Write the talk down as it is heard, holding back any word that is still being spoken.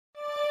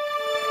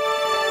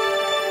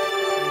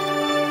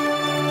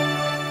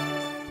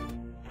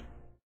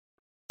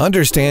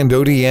Understand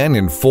ODN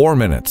in 4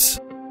 minutes.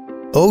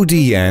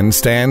 ODN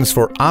stands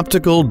for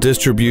Optical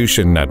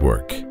Distribution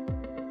Network.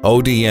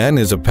 ODN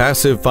is a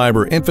passive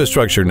fiber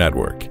infrastructure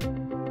network.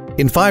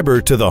 In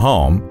fiber to the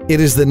home, it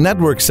is the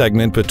network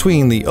segment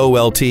between the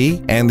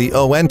OLT and the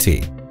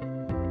ONT.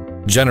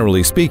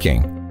 Generally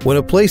speaking, when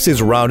a place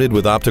is routed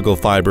with optical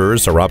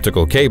fibers or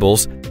optical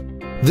cables,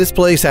 this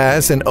place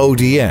has an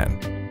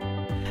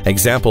ODN.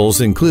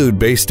 Examples include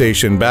base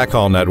station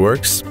backhaul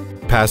networks,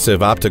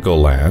 passive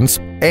optical LANs,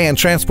 and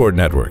transport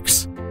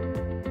networks.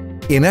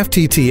 In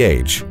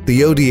FTTH,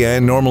 the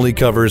ODN normally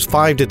covers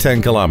 5 to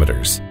 10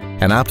 kilometers,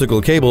 and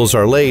optical cables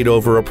are laid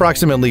over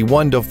approximately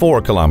 1 to 4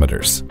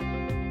 kilometers.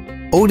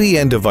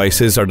 ODN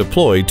devices are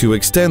deployed to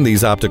extend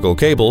these optical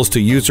cables to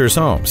users'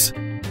 homes.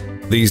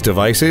 These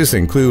devices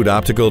include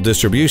optical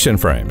distribution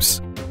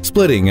frames,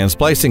 splitting and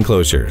splicing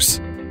closures,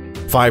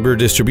 fiber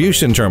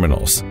distribution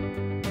terminals,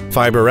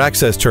 fiber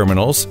access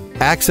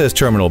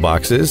terminal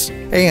boxes,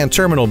 and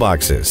terminal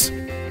boxes.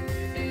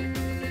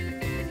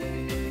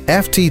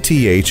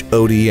 FTTH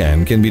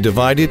ODN can be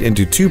divided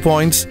into 2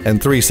 points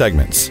and 3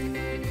 segments.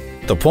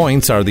 The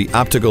points are the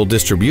optical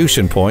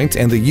distribution point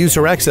and the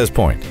user access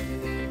point.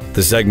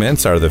 The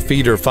segments are the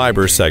feeder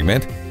fiber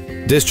segment,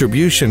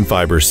 distribution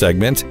fiber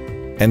segment,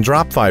 and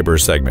drop fiber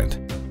segment.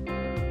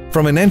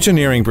 From an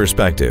engineering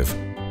perspective,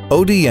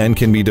 ODN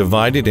can be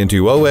divided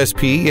into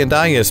OSP and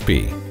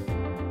ISP.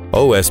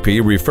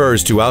 OSP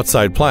refers to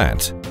outside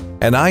plant,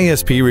 and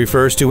ISP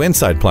refers to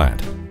inside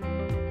plant.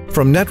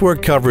 From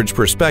network coverage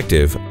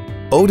perspective,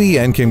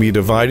 ODN can be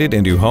divided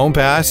into Home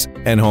Pass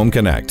and Home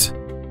Connect.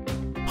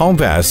 Home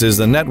Pass is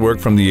the network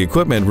from the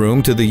equipment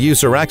room to the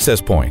user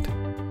access point.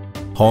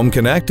 Home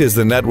Connect is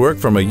the network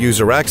from a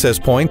user access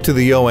point to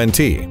the ONT.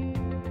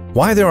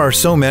 Why there are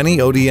so many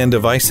ODN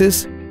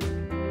devices?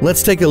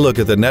 Let's take a look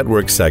at the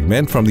network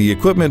segment from the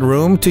equipment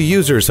room to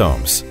users'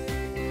 homes.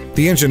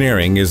 The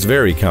engineering is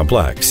very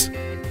complex.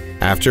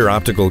 After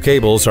optical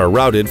cables are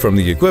routed from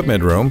the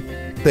equipment room,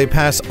 they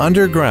pass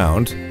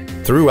underground,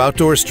 through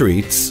outdoor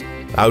streets,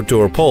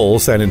 outdoor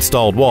poles and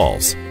installed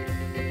walls,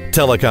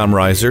 telecom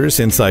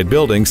risers inside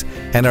buildings,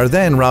 and are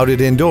then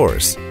routed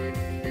indoors.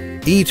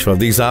 Each of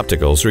these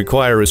opticals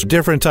requires a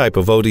different type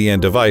of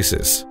ODN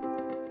devices.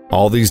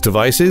 All these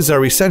devices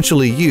are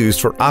essentially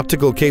used for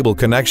optical cable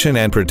connection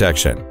and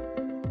protection.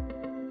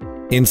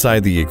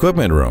 Inside the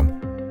equipment room,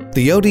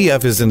 the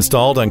ODF is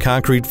installed on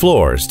concrete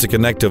floors to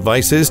connect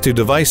devices to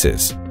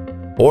devices,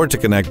 or to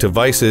connect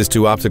devices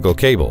to optical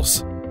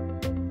cables.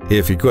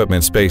 If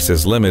equipment space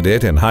is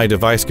limited and high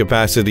device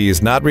capacity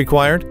is not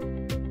required,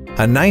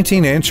 a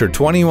 19-inch or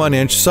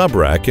 21-inch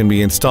subrack can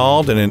be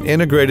installed in an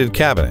integrated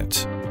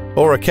cabinet,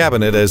 or a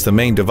cabinet as the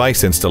main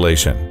device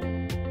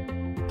installation.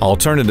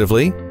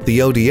 Alternatively, the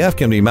ODF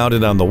can be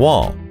mounted on the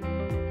wall.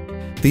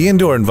 The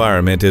indoor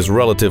environment is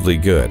relatively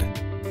good,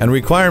 and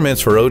requirements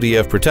for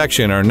ODF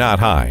protection are not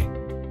high,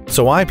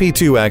 so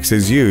IP2X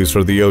is used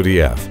for the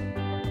ODF.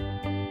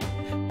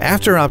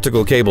 After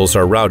optical cables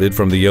are routed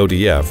from the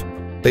ODF,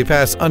 they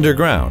pass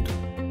underground,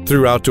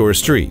 through outdoor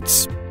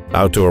streets,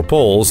 outdoor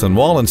poles and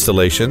wall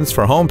installations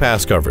for home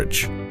pass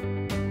coverage.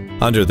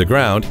 Under the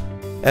ground,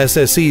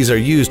 SSCs are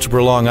used to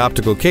prolong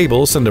optical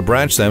cables and to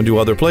branch them to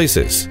other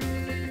places.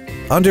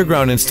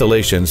 Underground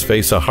installations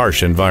face a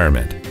harsh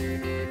environment.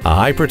 A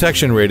high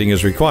protection rating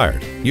is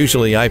required,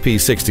 usually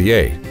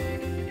IP68.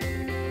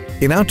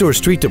 In outdoor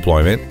street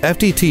deployment,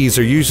 FTTs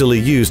are usually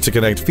used to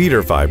connect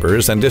feeder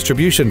fibers and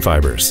distribution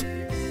fibers.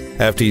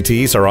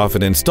 FTTs are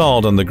often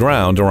installed on the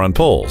ground or on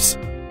poles.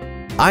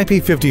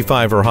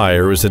 IP55 or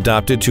higher is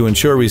adopted to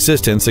ensure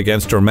resistance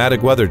against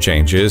dramatic weather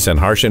changes and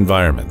harsh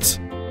environments.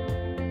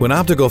 When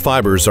optical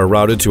fibers are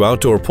routed to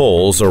outdoor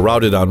poles or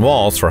routed on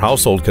walls for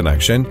household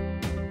connection,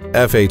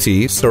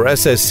 FATs or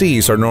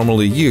SSCs are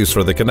normally used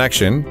for the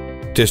connection,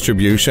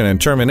 distribution,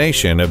 and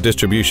termination of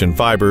distribution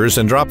fibers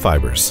and drop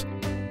fibers.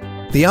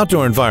 The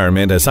outdoor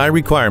environment has high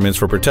requirements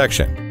for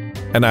protection,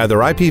 and either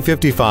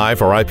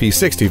IP55 or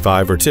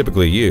IP65 are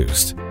typically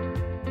used.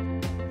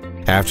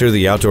 After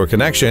the outdoor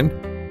connection,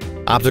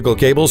 optical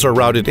cables are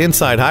routed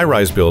inside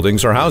high-rise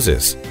buildings or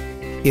houses.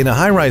 In a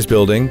high-rise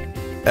building,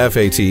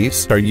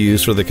 FATs are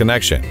used for the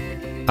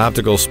connection,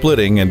 optical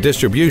splitting, and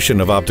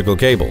distribution of optical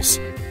cables.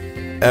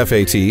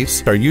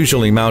 FATs are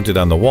usually mounted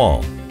on the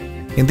wall.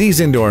 In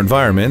these indoor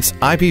environments,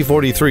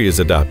 IP43 is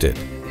adopted.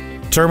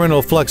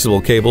 Terminal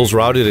flexible cables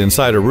routed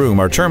inside a room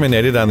are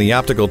terminated on the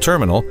optical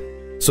terminal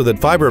so that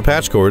fiber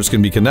patch cords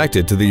can be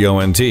connected to the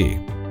ONT.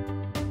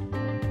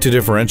 To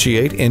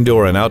differentiate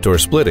indoor and outdoor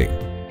splitting,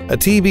 a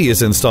TB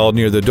is installed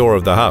near the door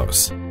of the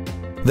house.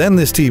 Then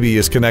this TB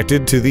is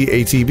connected to the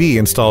ATB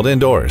installed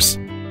indoors.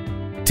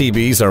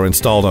 TBs are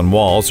installed on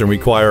walls and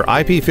require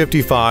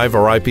IP55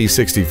 or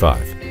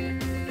IP65.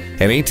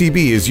 An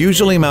ATB is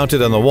usually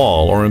mounted on the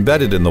wall or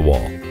embedded in the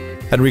wall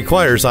and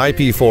requires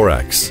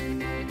IP4X.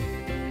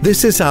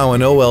 This is how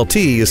an OLT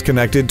is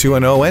connected to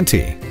an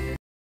ONT.